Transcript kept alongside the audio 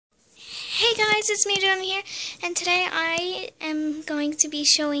Hey guys, it's me John here, and today I am going to be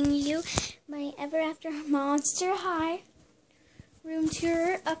showing you my Ever After Monster High room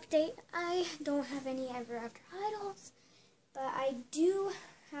tour update. I don't have any Ever After High dolls, but I do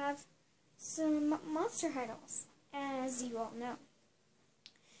have some Monster High dolls, as you all know.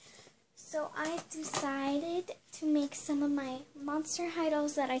 So I decided to make some of my Monster High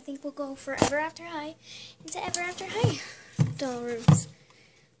dolls that I think will go for Ever After High into Ever After High doll rooms.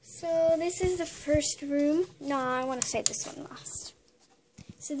 So this is the first room. No, I want to say this one last.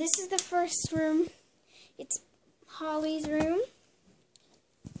 So this is the first room. It's Holly's room.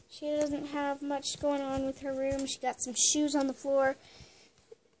 She doesn't have much going on with her room. She got some shoes on the floor.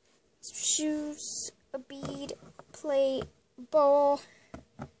 Shoes, a bead, a plate, a bowl,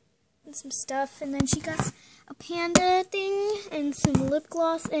 and some stuff. And then she got a panda thing and some lip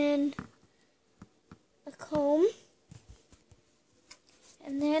gloss and a comb.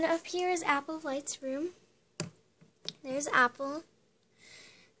 And then up here is Apple Light's room. There's Apple.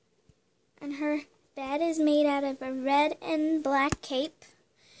 And her bed is made out of a red and black cape.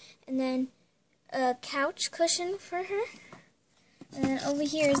 And then a couch cushion for her. And then over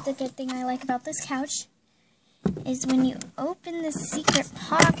here is the good thing I like about this couch. Is when you open the secret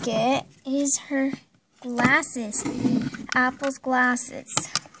pocket is her glasses. Apple's glasses.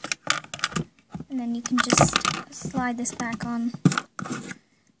 And then you can just slide this back on. But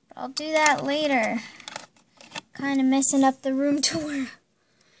I'll do that later. Kind of messing up the room tour. And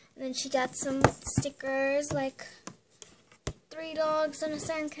then she got some stickers like 3 dogs and a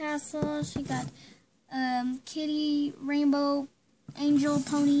sandcastle. She got kitty, rainbow, angel,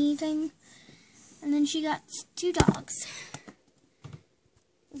 pony thing. And then she got 2 dogs.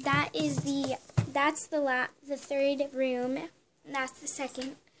 That's the third room. And that's the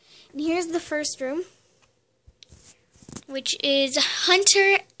second. And here's the first room, which is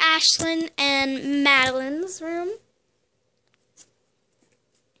Hunter, Ashlyn, and Madeline's room.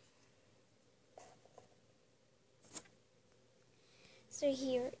 So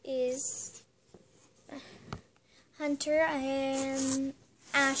here is Hunter and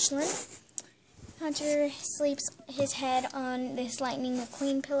Ashlyn. Hunter sleeps his head on this Lightning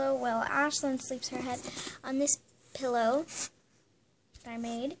McQueen pillow, while Ashlyn sleeps her head on this pillow that I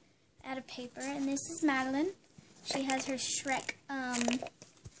made out of paper. And this is Madeline. She has her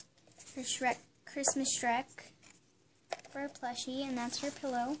Christmas Shrek for a plushie, and that's her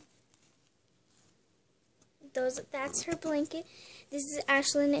pillow. That's her blanket. This is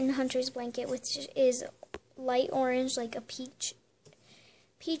Ashlyn and Hunter's blanket, which is light orange, like a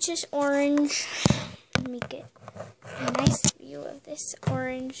peachish orange. Let me get a nice view of this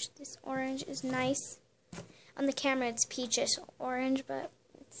orange. This orange is nice. On the camera, it's peachish orange, but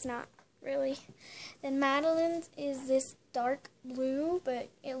it's not really. Then Madeline's is this dark blue, but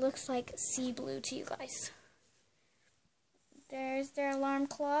it looks like sea blue to you guys. There's their alarm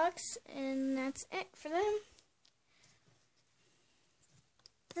clocks, and that's it for them.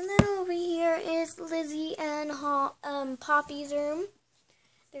 And then over here is Lizzie and Poppy's room.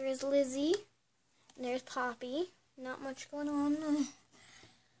 There is Lizzie, and there's Poppy. Not much going on.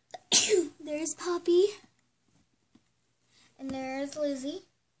 There's Poppy, and there's Lizzie.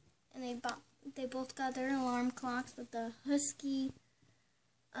 And they both got their alarm clocks with the husky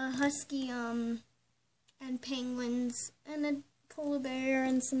and penguins and a polar bear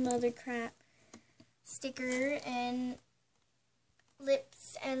and some other crap sticker and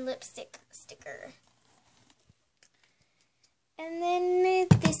lips and lipstick sticker. And then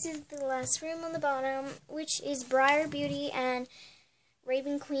this is the last room on the bottom, which is Briar Beauty and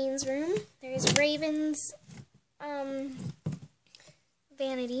Raven Queen's room. There's Raven's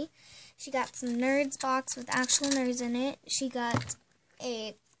vanity. She got some Nerds box with actual nerds in it. She got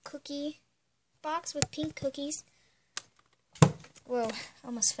a cookie box with pink cookies. Whoa,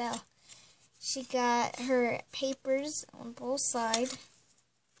 almost fell. She got her papers on both sides.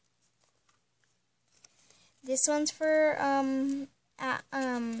 This one's for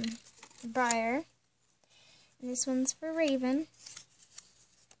Briar. And this one's for Raven.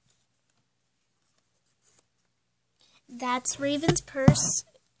 That's Raven's purse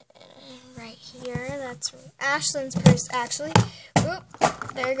right here. That's Ashlyn's purse, actually. Oop,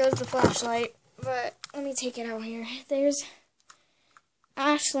 there goes the flashlight. But let me take it out here. There's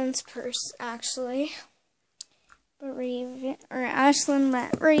Ashlyn's purse, actually. But Ashlyn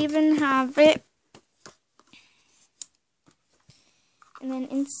let Raven have it. And then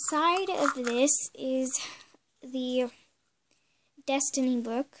inside of this is the Destiny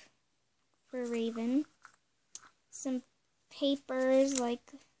book for Raven. Some papers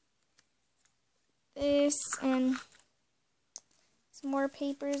like this and some more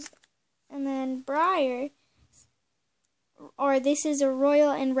papers And then Briar, or this is a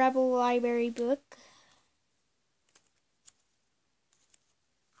Royal and Rebel Library book.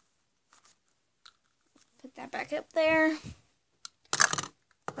 Put that back up there.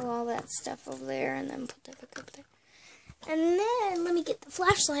 Put all that stuff over there, and then put that back up there. And then, let me get the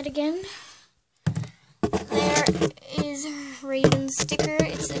flashlight again. There is Raven's sticker.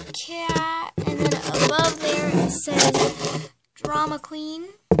 It's a cat. And then above there it says Drama Queen,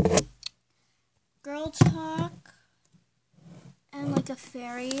 Girl Talk, and like a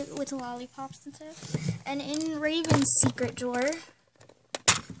fairy with lollipops and stuff. And in Raven's secret drawer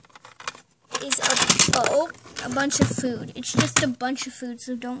is a bunch of food. It's just a bunch of food,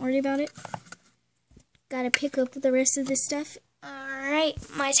 so don't worry about it. Gotta pick up the rest of this stuff. Alright,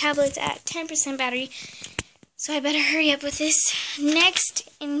 my tablet's at 10% battery, so I better hurry up with this. Next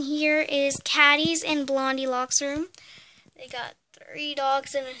in here is Caddy's and Blondie Locke's room. They got 3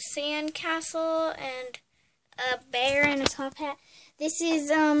 dogs in a sand castle and a bear and a top hat. This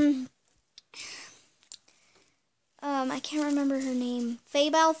is, I can't remember her name.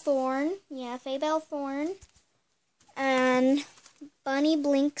 Faybelle Thorne. Yeah, Faybelle Thorne. And Bunny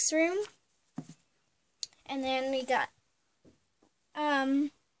Blink's room. And then we got,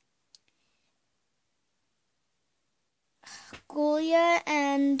 Julia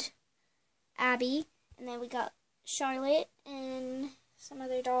and Abby. And then we got Charlotte and some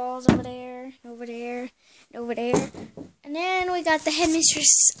other dolls over there, over there, over there. And then we got the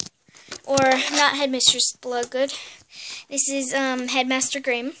headmistress, or not headmistress Bloodgood. This is Headmaster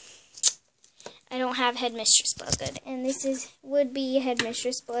Grim. I don't have Headmistress Bloodgood. And this would be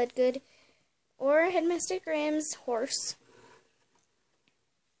Headmistress Bloodgood, or Headmaster Grim's horse.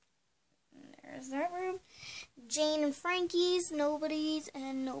 And there's that room. Jane and Frankie's, Nobodies,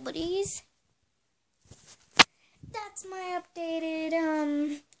 and Nobodies. That's my updated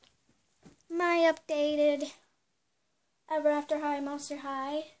Ever After High Monster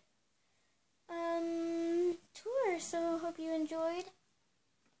High tour. So hope you enjoyed.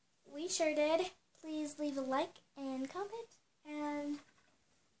 We sure did. Please leave a like and comment, and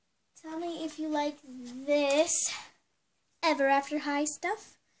tell me if you like this Ever After High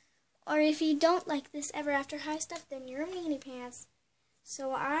stuff, or if you don't like this Ever After High stuff, then you're a meanie pants.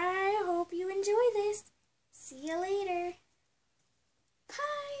 So I hope you enjoy this. See you later.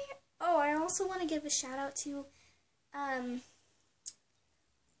 Bye. Oh, I also want to give a shout out to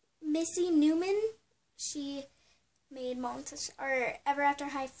Missy Newman. She made Ever After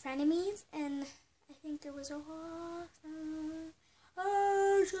High Frenemies, and I think it was awesome.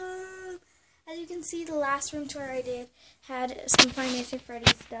 As you can see, the last room tour I did had some Five Nights at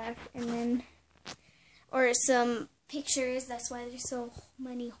Freddy's stuff, and then, or some pictures. That's why there's so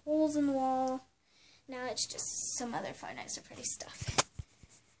many holes in the wall. Now it's just some other Five Nights at Freddy's stuff.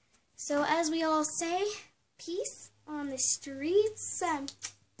 So as we all say, peace on the streets.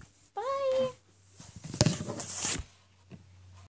 Bye.